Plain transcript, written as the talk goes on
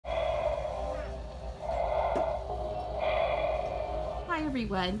Hi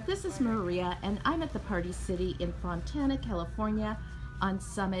everyone, this is Maria and I'm at the Party City in Fontana, California on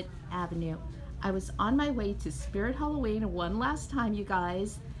Summit Avenue. I was on my way to Spirit Halloween one last time, you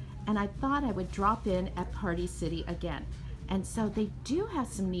guys, and I thought I would drop in at Party City again. And so they do have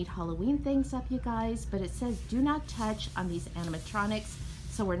some neat Halloween things up, you guys, but it says do not touch on these animatronics,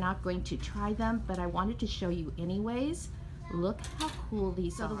 so we're not going to try them, but I wanted to show you anyways. Look how cool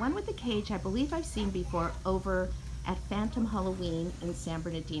these are. So the one with the cage, I believe I've seen before over at Phantom Halloween in San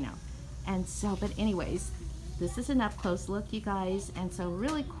Bernardino. And so, but anyways, this is an up close look, you guys, and so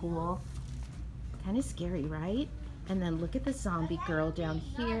really cool. Kind of scary, right? And then look at the zombie girl down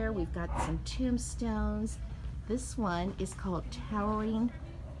here. We've got some tombstones. This one is called Towering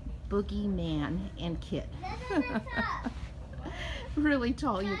Boogeyman and Kid. Really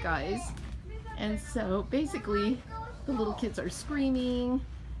tall, you guys. And so basically the little kids are screaming,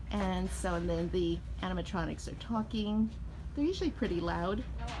 and then the animatronics are talking. They're usually pretty loud.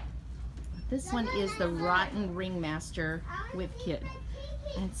 This one is the Rotten Ringmaster with Kid.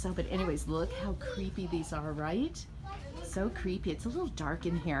 And so, but anyways, look how creepy these are, right? So creepy. It's a little dark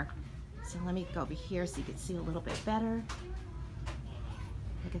in here. So let me go over here so you can see a little bit better.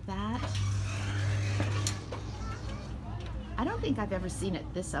 Look at that. I don't think I've ever seen it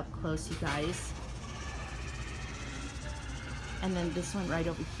this up close, you guys. And then this one right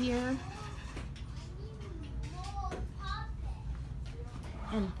over here.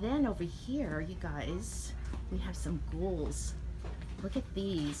 And then over here, you guys, we have some ghouls. Look at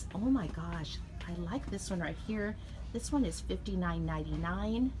these. Oh my gosh. I like this one right here. This one is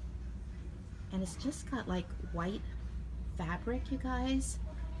 $59.99. And it's just got like white fabric, you guys.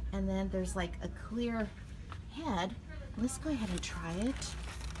 And then there's like a clear head. Let's go ahead and try it.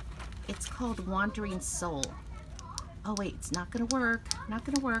 It's called Wandering Soul. Oh wait, it's not gonna work, not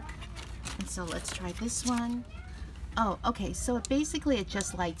gonna work. And so let's try this one. Oh, okay, so it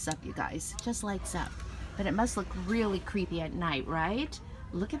just lights up, you guys, it just lights up. But it must look really creepy at night, right?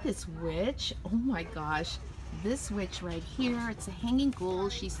 Look at this witch, oh my gosh. This witch right here, it's a hanging ghoul,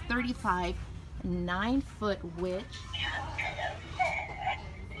 she's 35, 9-foot witch.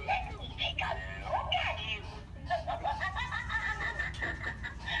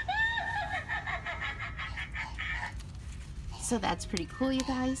 So that's pretty cool, you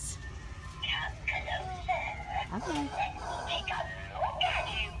guys. Okay.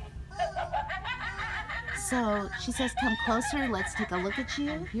 So she says, come closer, let's take a look at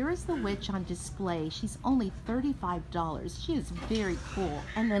you. And here is the witch on display. She's only $35. She is very cool.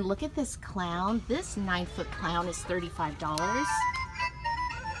 And then look at this clown. This 9-foot clown is $35.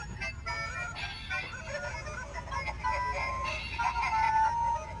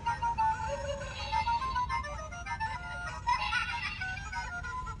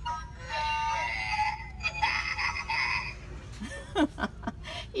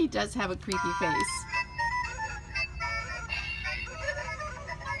 He does have a creepy face.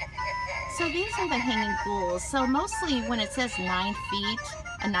 So these are the hanging ghouls. So mostly when it says 9 feet,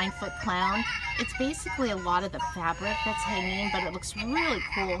 a 9-foot clown, it's basically a lot of the fabric that's hanging, but it looks really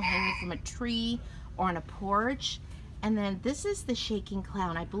cool hanging from a tree or on a porch. And then this is the shaking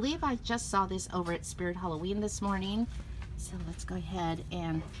clown. I believe I just saw this over at Spirit Halloween this morning. So let's go ahead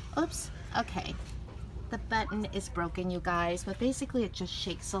and, oops, okay. The button is broken, you guys, but basically it just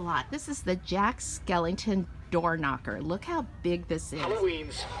shakes a lot. This is the Jack Skellington door knocker. Look how big this is.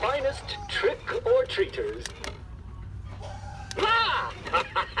 Halloween's finest trick-or-treaters. Ah!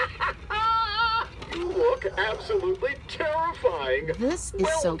 You look absolutely terrifying. This is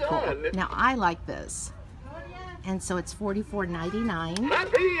so cool. Now I like this. And so it's $44.99.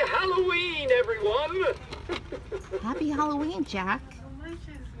 Happy Halloween, everyone! Happy Halloween, Jack.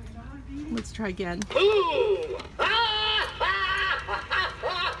 Let's try again. Ooh!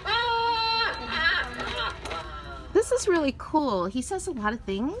 This is really cool. He says a lot of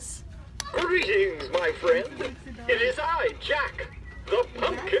things. Greetings, my friend. It is I, Jack, the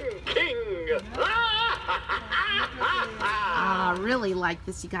Pumpkin King. I really like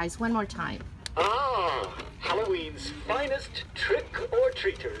this, you guys. One more time. Ah, Halloween's finest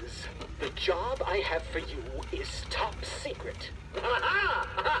trick-or-treaters. The job I have for you is top secret.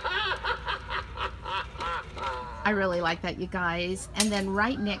 I really like that, you guys. And then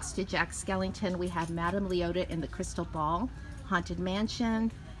right next to Jack Skellington, we have Madame Leota in the Crystal Ball Haunted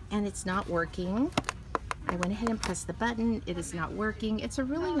Mansion, and it's not working. I went ahead and pressed the button. It is not working. It's a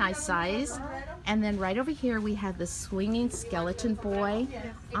really nice size. And then right over here, we have the Swinging Skeleton Boy.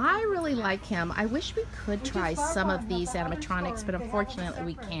 I really like him. I wish we could try some of these animatronics, but unfortunately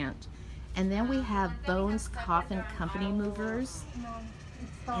we can't. And then we have Bones Coffin Company Movers.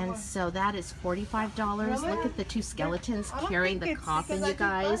 And so that is $45. Look at the two skeletons carrying the coffin, you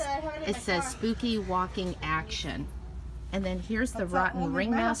guys. It says spooky walking action. And then here's the rotten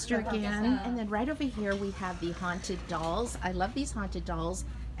ringmaster again. And then right over here we have the haunted dolls. I love these haunted dolls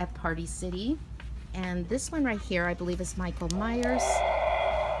at Party City. And this one right here I believe is Michael Myers.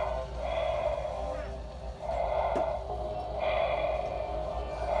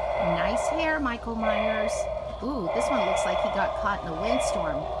 Nice hair, Michael Myers. Ooh, this one looks like he got caught in a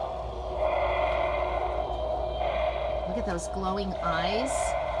windstorm. Look at those glowing eyes.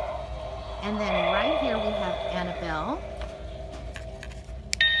 And then right here we have Annabelle.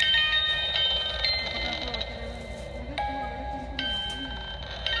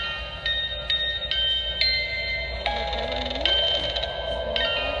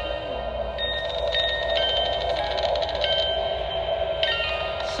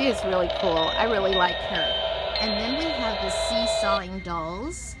 She is really cool. I really like her. And then we have the seesawing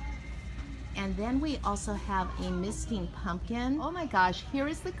dolls. And then we also have a misting pumpkin. Oh my gosh, here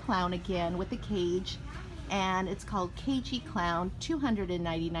is the clown again with the cage. And it's called Cagey Clown,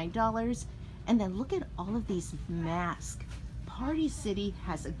 $299. And then look at all of these masks. Party City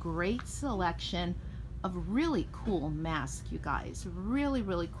has a great selection of really cool masks, you guys. Really,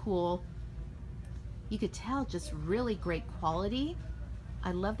 really cool. You could tell just really great quality.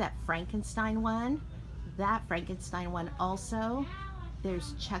 I love that Frankenstein one. That Frankenstein one also.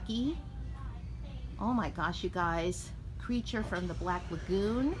 There's Chucky. Oh my gosh, you guys. Creature from the Black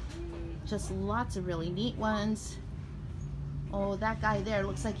Lagoon. Just lots of really neat ones. Oh, that guy there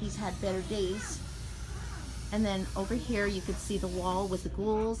looks like he's had better days. And then over here you could see the wall with the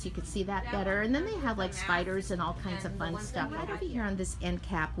ghouls. You could see that better. And then they have like spiders and all kinds of fun stuff. Right over here on this end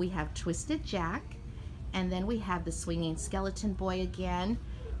cap we have Twisted Jack. And then we have the Swinging Skeleton Boy again.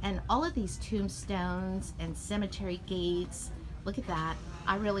 And all of these tombstones and cemetery gates. Look at that.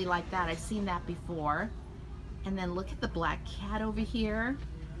 I really like that. I've seen that before. And then look at the black cat over here.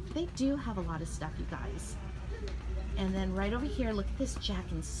 They do have a lot of stuff, you guys. And then right over here, look at this Jack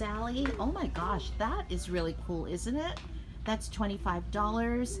and Sally. Oh my gosh, that is really cool, isn't it? That's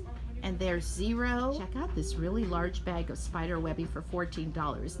 $25. And there's Zero. Check out this really large bag of spider webbing for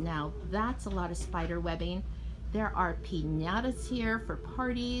 $14. Now, that's a lot of spider webbing. There are piñatas here for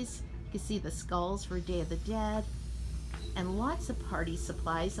parties. You can see the skulls for Day of the Dead. And lots of party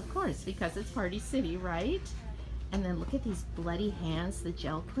supplies, of course, because it's Party City, right? And then look at these bloody hands, the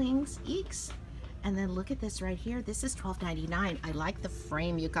gel clings. Eeks. And then look at this right here. This is $12.99. I like the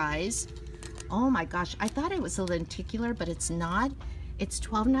frame, you guys. Oh my gosh, I thought it was a lenticular, but it's not. It's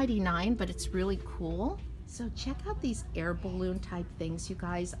 $12.99, but it's really cool. So check out these air balloon type things, you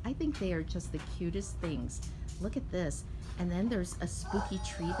guys. I think they are just the cutest things. Look at this. And then there's a spooky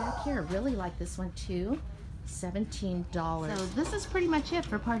tree back here. I really like this one too. $17. So this is pretty much it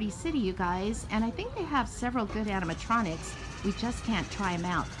for Party City, you guys. And I think they have several good animatronics. We just can't try them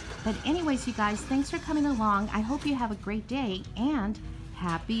out. But anyways, you guys, thanks for coming along. I hope you have a great day and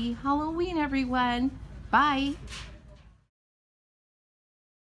happy Halloween, everyone. Bye.